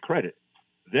line of credit.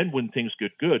 Then when things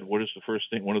get good, what is the first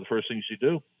thing? One of the first things you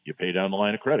do, you pay down the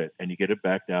line of credit and you get it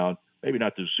back down, maybe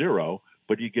not to zero,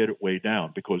 but you get it way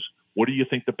down. Because what do you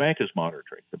think the bank is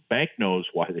monitoring? The bank knows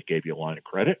why they gave you a line of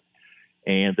credit,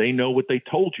 and they know what they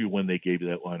told you when they gave you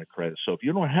that line of credit. So if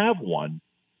you don't have one,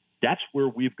 that's where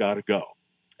we've got to go.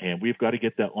 And we've got to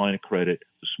get that line of credit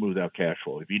to smooth out cash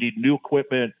flow. If you need new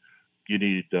equipment, you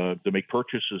need to make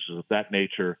purchases of that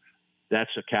nature, that's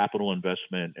a capital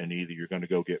investment, and either you're going to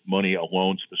go get money, a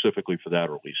loan specifically for that,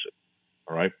 or lease it.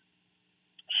 All right?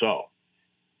 So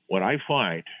what I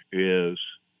find is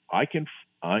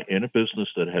in a business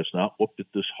that has not looked at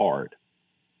this hard,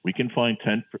 we can find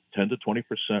 10 to 20%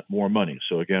 more money.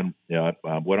 So again,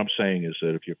 what I'm saying is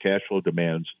that if your cash flow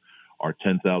demands are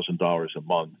 $10,000 a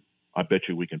month, I bet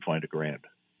you we can find $1,000.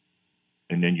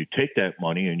 And then you take that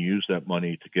money and use that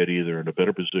money to get either in a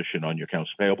better position on your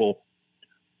accounts payable,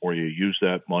 or you use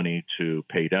that money to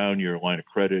pay down your line of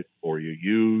credit, or you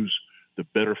use the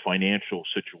better financial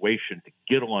situation to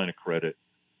get a line of credit.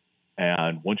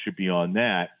 And once you're beyond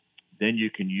that, then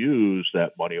you can use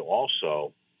that money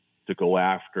also to go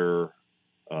after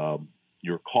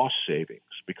your cost savings,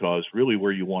 because really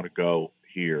where you want to go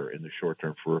here in the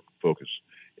short-term focus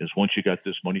is, once you got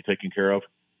this money taken care of,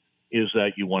 is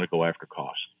that you want to go after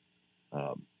cost.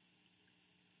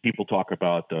 People talk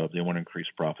about they want to increase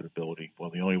profitability.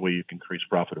 Well, the only way you can increase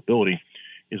profitability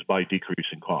is by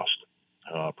decreasing cost.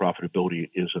 Profitability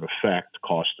is an effect.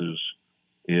 Cost is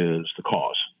the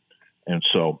cause. And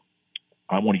so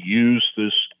I want to use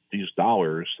these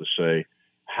dollars to say,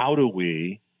 how do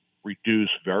we reduce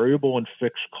variable and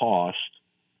fixed cost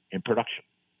in production?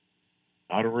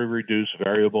 How do we reduce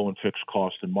variable and fixed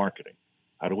cost in marketing?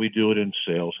 How do we do it in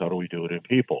sales? How do we do it in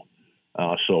people?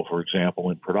 So, for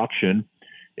example, in production,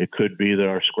 it could be that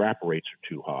our scrap rates are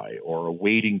too high, or our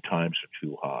waiting times are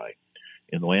too high.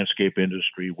 In the landscape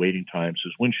industry, waiting times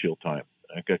is windshield time.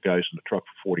 I've got guys in the truck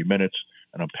for 40 minutes,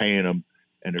 and I'm paying them,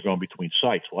 and they're going between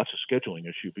sites. Well, that's a scheduling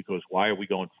issue, because why are we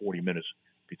going 40 minutes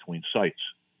between sites?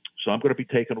 So I'm going to be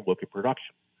taking a look at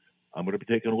production. I'm going to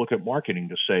be taking a look at marketing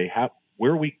to say, what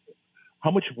are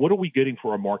we getting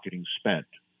for our marketing spend?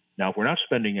 Now, if we're not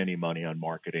spending any money on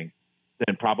marketing,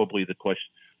 then probably the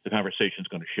conversation is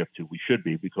going to shift to we should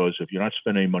be, because if you're not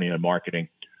spending any money on marketing,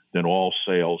 then all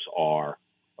sales are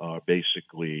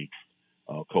basically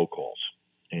cold calls,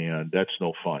 and that's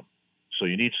no fun. So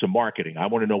you need some marketing. I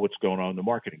want to know what's going on in the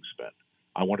marketing spend.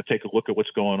 I want to take a look at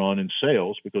what's going on in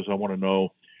sales, because I want to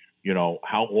know,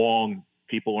 how long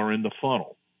people are in the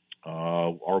funnel.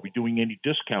 Are we doing any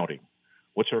discounting?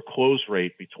 What's our close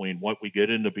rate between what we get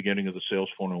in the beginning of the sales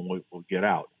funnel and what we get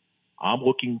out? I'm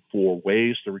looking for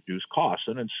ways to reduce costs.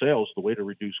 And in sales, the way to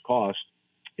reduce cost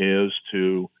is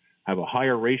to have a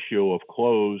higher ratio of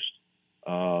closed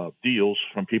deals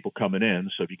from people coming in.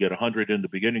 So if you get 100 in the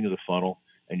beginning of the funnel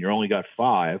and you only got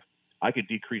 5, I can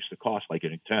decrease the cost by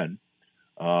getting 10.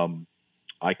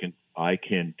 I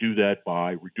can do that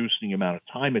by reducing the amount of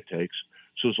time it takes.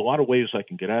 So there's a lot of ways I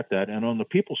can get at that. And on the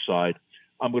people side,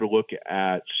 I'm going to look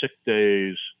at sick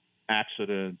days,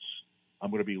 accidents. I'm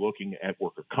going to be looking at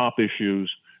worker comp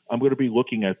issues. I'm going to be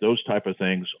looking at those type of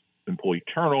things, employee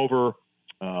turnover,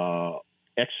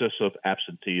 excess of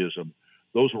absenteeism.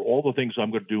 Those are all the things I'm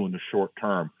going to do in the short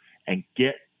term and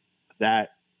get that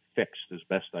fixed as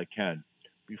best I can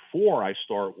before I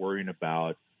start worrying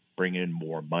about bringing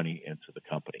more money into the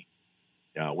company.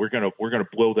 We're going to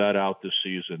blow that out this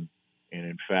season. And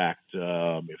in fact,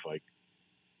 if I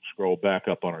scroll back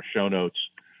up on our show notes,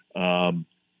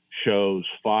 shows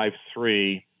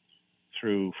 5/3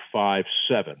 through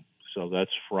 5/7. So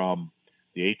that's from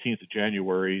the 18th of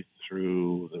January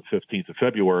through the 15th of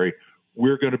February.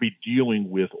 We're going to be dealing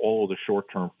with all of the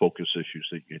short-term focus issues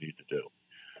that you need to do.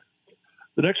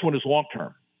 The next one is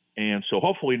long-term. And so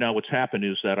hopefully now what's happened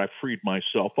is that I've freed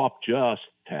myself up just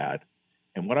a tad.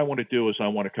 And what I want to do is I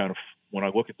want to kind of, when I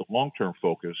look at the long-term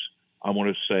focus, I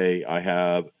want to say I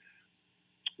have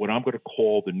what I'm going to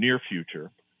call the near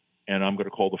future, and I'm going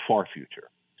to call the far future.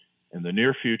 And the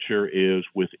near future is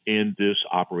within this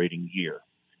operating year.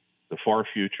 The far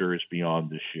future is beyond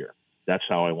this year. That's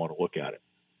how I want to look at it.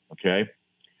 Okay?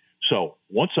 So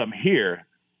once I'm here,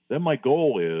 then my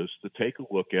goal is to take a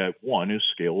look at, one is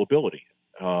scalability.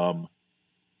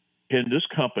 Can this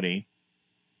company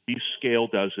be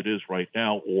scaled as it is right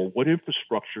now, or what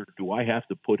infrastructure do I have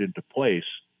to put into place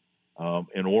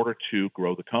in order to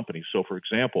grow the company? So, for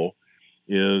example,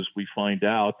 is we find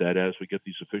out that as we get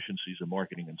these efficiencies in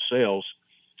marketing and sales,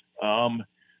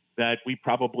 that we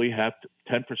probably have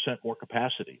 10% more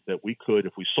capacity, that we could,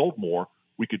 if we sold more,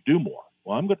 we could do more.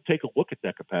 Well, I'm going to take a look at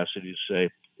that capacity to say,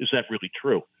 is that really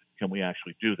true? Can we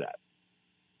actually do that?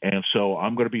 And so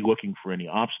I'm going to be looking for any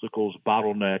obstacles,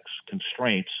 bottlenecks,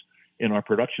 constraints in our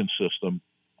production system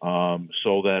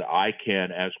so that I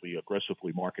can, as we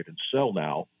aggressively market and sell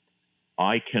now,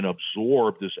 I can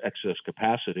absorb this excess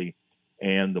capacity.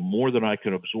 And the more that I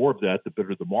can absorb that, the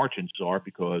better the margins are,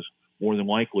 because more than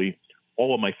likely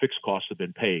all of my fixed costs have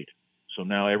been paid. So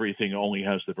now everything only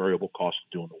has the variable cost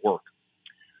of doing the work.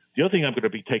 The other thing I'm going to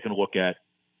be taking a look at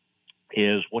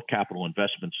is what capital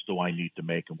investments do I need to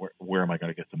make, and where am I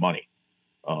going to get the money?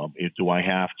 Do I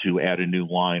have to add a new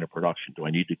line of production? Do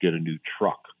I need to get a new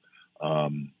truck?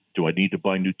 Do I need to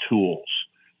buy new tools?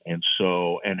 And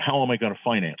how am I going to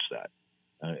finance that?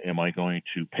 Am I going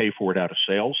to pay for it out of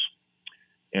sales?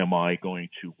 Am I going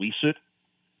to lease it?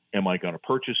 Am I going to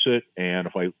purchase it? And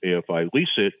if I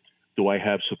lease it, do I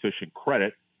have sufficient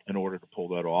credit in order to pull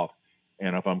that off?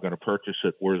 And if I'm going to purchase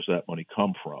it, where does that money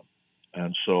come from?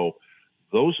 And so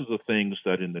those are the things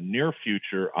that in the near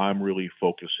future I'm really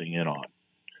focusing in on.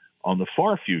 On the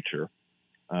far future,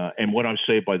 and what I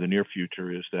say by the near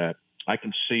future is that I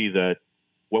can see that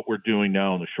what we're doing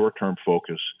now in the short-term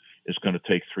focus is going to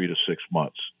take 3 to 6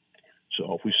 months.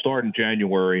 So if we start in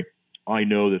January, I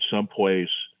know that someplace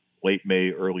late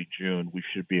May, early June, we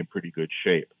should be in pretty good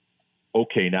shape.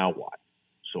 Okay, now what?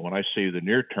 So when I say the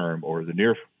near term or the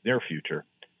near future,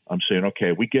 I'm saying,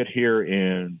 okay, we get here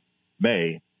in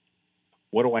May.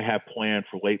 What do I have planned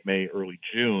for late May, early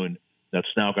June that's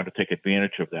now going to take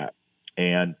advantage of that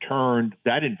and turn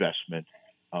that investment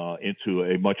into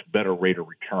a much better rate of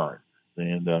return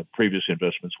than the previous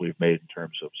investments we've made in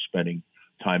terms of spending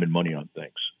time and money on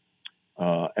things.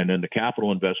 And then the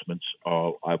capital investments,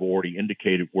 I've already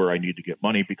indicated where I need to get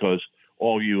money, because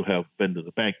all you have been to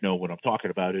the bank know what I'm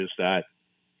talking about is that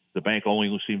the bank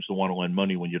only seems to want to lend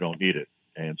money when you don't need it.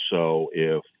 And so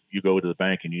if you go to the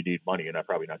bank and you need money and I'm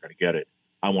probably not going to get it,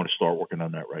 I want to start working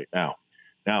on that right now.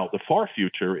 Now, the far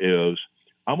future is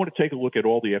I want to take a look at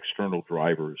all the external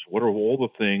drivers. What are all the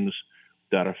things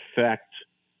that affect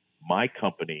my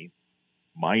company,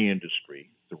 my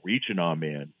industry, the region I'm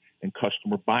in, and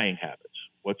customer buying habits?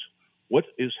 What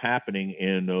is happening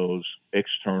in those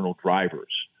external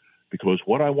drivers? Because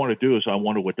what I want to do is I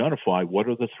want to identify what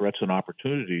are the threats and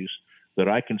opportunities that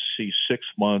I can see 6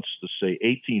 months to say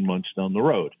 18 months down the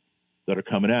road that are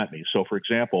coming at me. So, for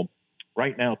example,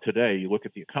 right now today, you look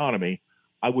at the economy,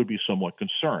 I would be somewhat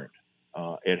concerned.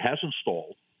 It hasn't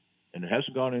stalled and it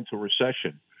hasn't gone into a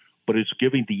recession, but it's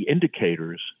giving the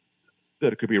indicators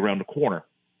that it could be around the corner.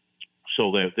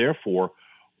 So that, therefore,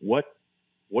 what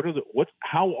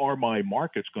how are my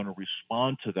markets going to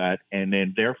respond to that? And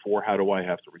then therefore, how do I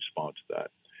have to respond to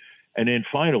that? And then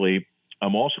finally,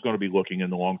 I'm also going to be looking in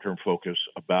the long-term focus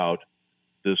about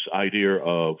this idea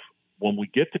of when we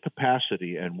get to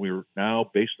capacity, and we're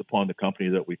now based upon the company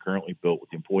that we currently built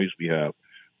with the employees we have,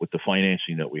 with the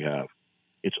financing that we have,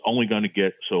 it's only going to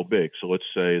get so big. So let's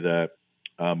say that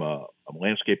I'm a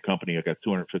landscape company. I got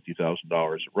 $250,000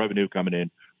 of revenue coming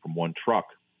in from one truck.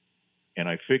 And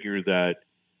I figure that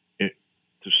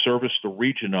to service the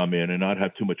region I'm in and not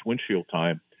have too much windshield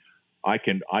time, I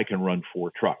can run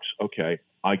 4 trucks. Okay,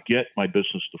 I get my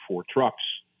business to 4 trucks.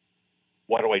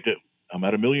 What do I do? I'm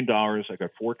at $1 million. I got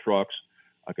 4 trucks.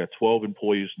 I got 12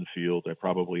 employees in the field. I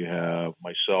probably have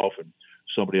myself and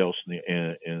somebody else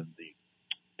in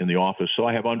the office. So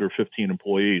I have under 15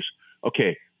 employees.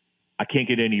 Okay, I can't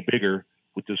get any bigger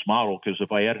with this model because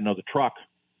if I add another truck,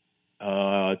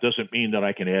 it doesn't mean that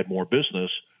I can add more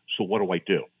business. So what do I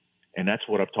do? And that's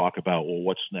what I've talked about. Well,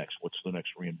 what's next? What's the next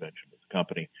reinvention of the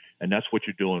company? And that's what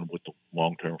you're doing with the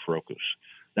long-term focus.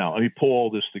 Now, let me pull all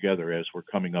this together as we're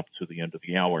coming up to the end of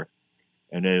the hour.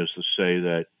 And that is to say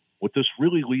that what this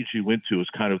really leads you into is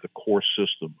kind of the core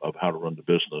system of how to run the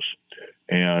business.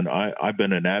 And I've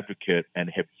been an advocate and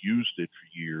have used it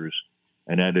for years,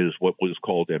 and that is what was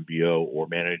called MBO, or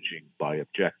managing by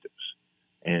objectives.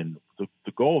 And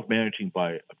the goal of managing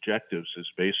by objectives is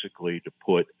basically to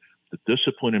put the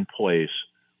discipline in place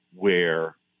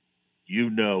where you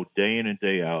know day in and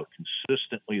day out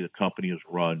consistently the company is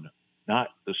run not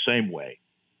the same way,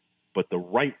 but the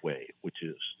right way, which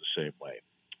is the same way.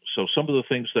 So some of the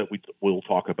things that we'll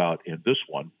talk about in this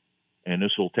one, and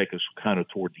this will take us kind of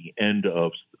toward the end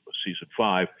of season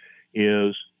 5,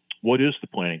 is what is the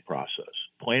planning process?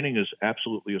 Planning is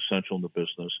absolutely essential in the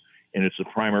business, and it's the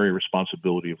primary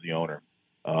responsibility of the owner /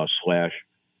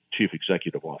 chief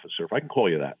executive officer, if I can call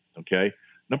you that, okay?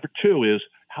 Number 2 is,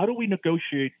 how do we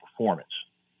negotiate performance?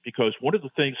 Because one of the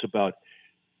things about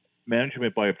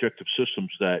management by objective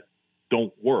systems that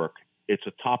don't work, it's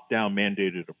a top-down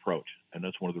mandated approach. And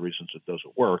that's one of the reasons it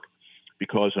doesn't work,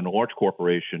 because in a large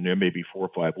corporation, there may be 4 or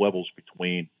 5 levels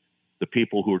between the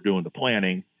people who are doing the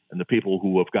planning and the people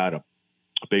who have got to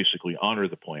basically honor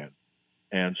the plan.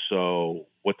 And so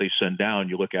what they send down,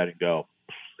 you look at it and go,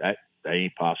 that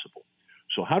ain't possible.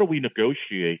 So how do we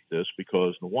negotiate this?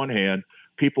 Because on the one hand,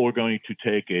 people are going to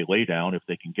take a lay down if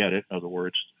they can get it. In other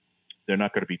words, they're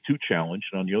not going to be too challenged.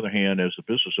 And on the other hand, as a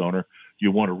business owner,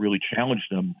 you want to really challenge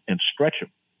them and stretch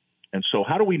them. And so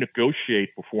how do we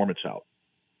negotiate performance out?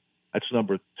 That's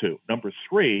number 2. Number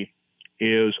 3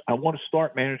 is I want to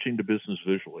start managing the business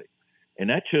visually. And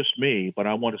that's just me, but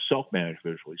I want to self-manage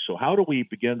visually. So how do we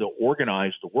begin to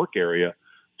organize the work area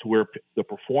to where the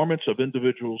performance of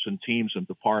individuals and teams and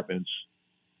departments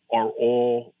are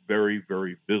all very,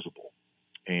 very visible?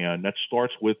 And that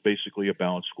starts with basically a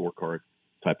balanced scorecard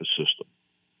type of system.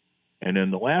 And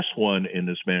then the last one in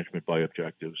this management by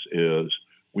objectives is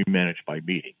we manage by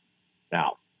meeting.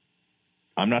 Now,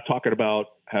 I'm not talking about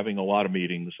having a lot of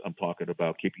meetings. I'm talking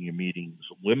about keeping your meetings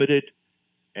limited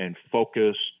and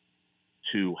focused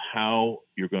to how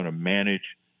you're going to manage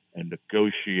and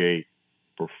negotiate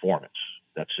performance.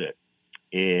 That's it.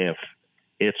 If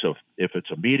it's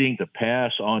a meeting to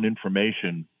pass on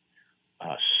information,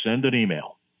 send an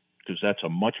email, because that's a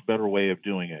much better way of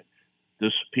doing it.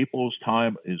 People's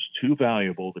time is too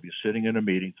valuable to be sitting in a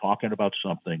meeting talking about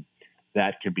something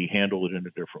that can be handled in a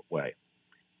different way.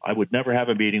 I would never have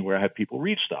a meeting where I have people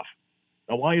read stuff.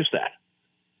 Now, why is that?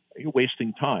 You're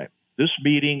wasting time. This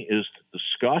meeting is to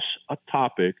discuss a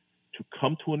topic, to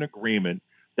come to an agreement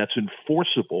that's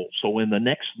enforceable. So in the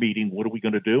next meeting, what are we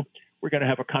going to do? We're going to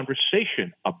have a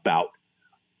conversation about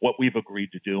what we've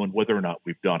agreed to do and whether or not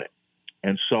we've done it.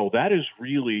 And so that is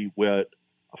really what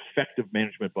effective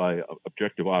management by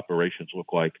objective operations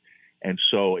look like. And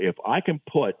so if I can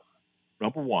put,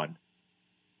 number 1,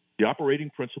 the operating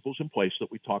principles in place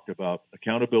that we talked about,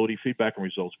 accountability, feedback and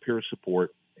results, peer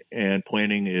support, and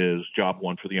planning is job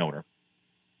 1 for the owner.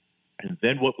 And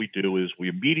then what we do is we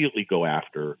immediately go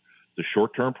after the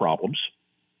short-term problems,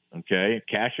 okay,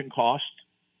 cash and cost,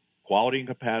 quality and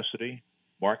capacity,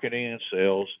 marketing and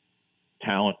sales,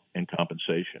 talent and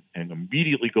compensation, and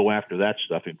immediately go after that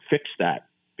stuff and fix that,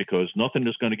 because nothing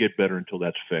is going to get better until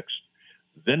that's fixed.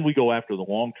 Then we go after the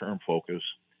long-term focus,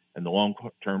 and the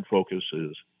long-term focus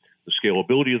is the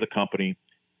scalability of the company.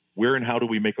 Where and how do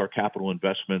we make our capital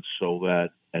investments so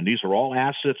that, and these are all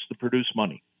assets to produce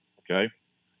money, okay?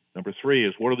 Number 3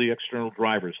 is, what are the external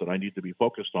drivers that I need to be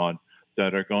focused on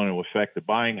that are going to affect the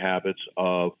buying habits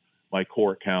of my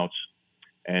core accounts?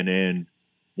 And then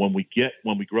when we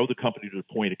grow the company to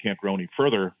the point it can't grow any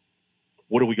further,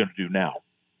 what are we going to do now?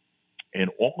 And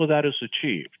all of that is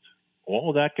achieved. All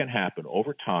of that can happen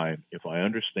over time if I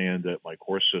understand that my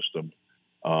core system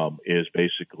is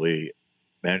basically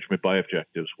management by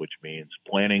objectives, which means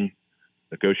planning,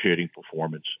 negotiating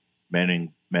performance,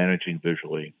 managing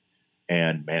visually,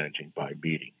 and managing by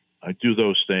meeting. I do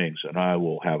those things, and I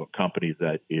will have a company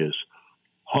that is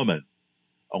humming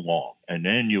along. And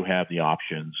then you have the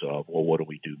options of, well, what do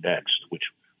we do next, which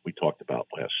we talked about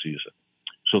last season.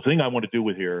 So the thing I want to do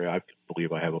with here, I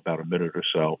believe I have about a minute or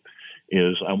so,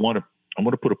 is I want to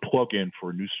put a plug in for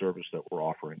a new service that we're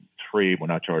offering. It's free. We're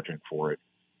not charging for it.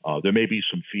 There may be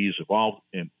some fees involved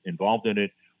in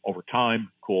it over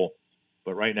time. Cool.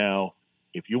 But right now,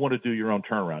 if you want to do your own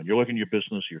turnaround, you're looking at your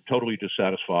business, you're totally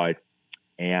dissatisfied,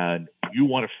 and you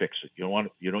want to fix it. You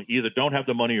either don't have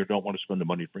the money or don't want to spend the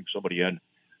money to bring somebody in,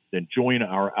 then join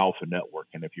our Alpha Network.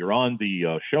 And if you're on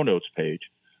the show notes page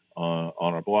on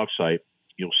our blog site,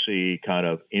 you'll see kind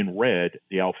of in red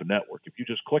the Alpha Network. If you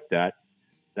just click that,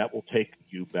 that will take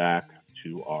you back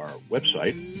to our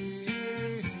website.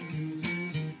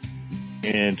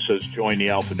 And it says join the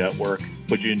Alpha Network.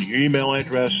 Put in your email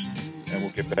address, and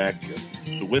we'll get back to you.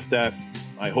 So with that,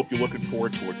 I hope you're looking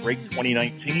forward to a great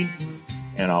 2019,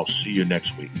 and I'll see you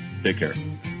next week. Take care.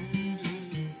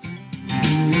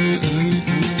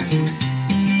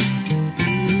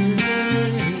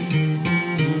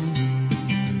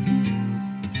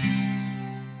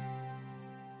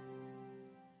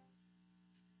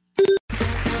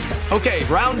 Okay,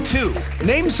 round two.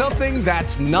 Name something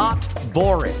that's not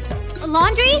boring. A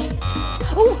laundry?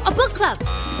 Ooh, a book club.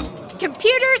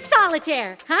 Computer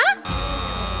solitaire, huh?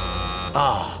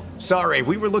 Ah, oh, sorry,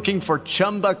 we were looking for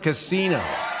Chumba Casino.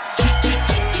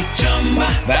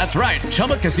 That's right,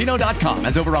 ChumbaCasino.com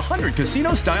has over 100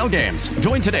 casino-style games.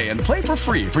 Join today and play for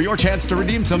free for your chance to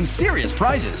redeem some serious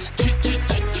prizes.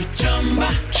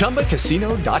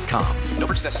 ChumbaCasino.com. No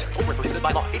purchase necessary. Void where prohibited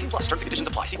by law. 18+ terms and conditions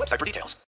apply. See website for details.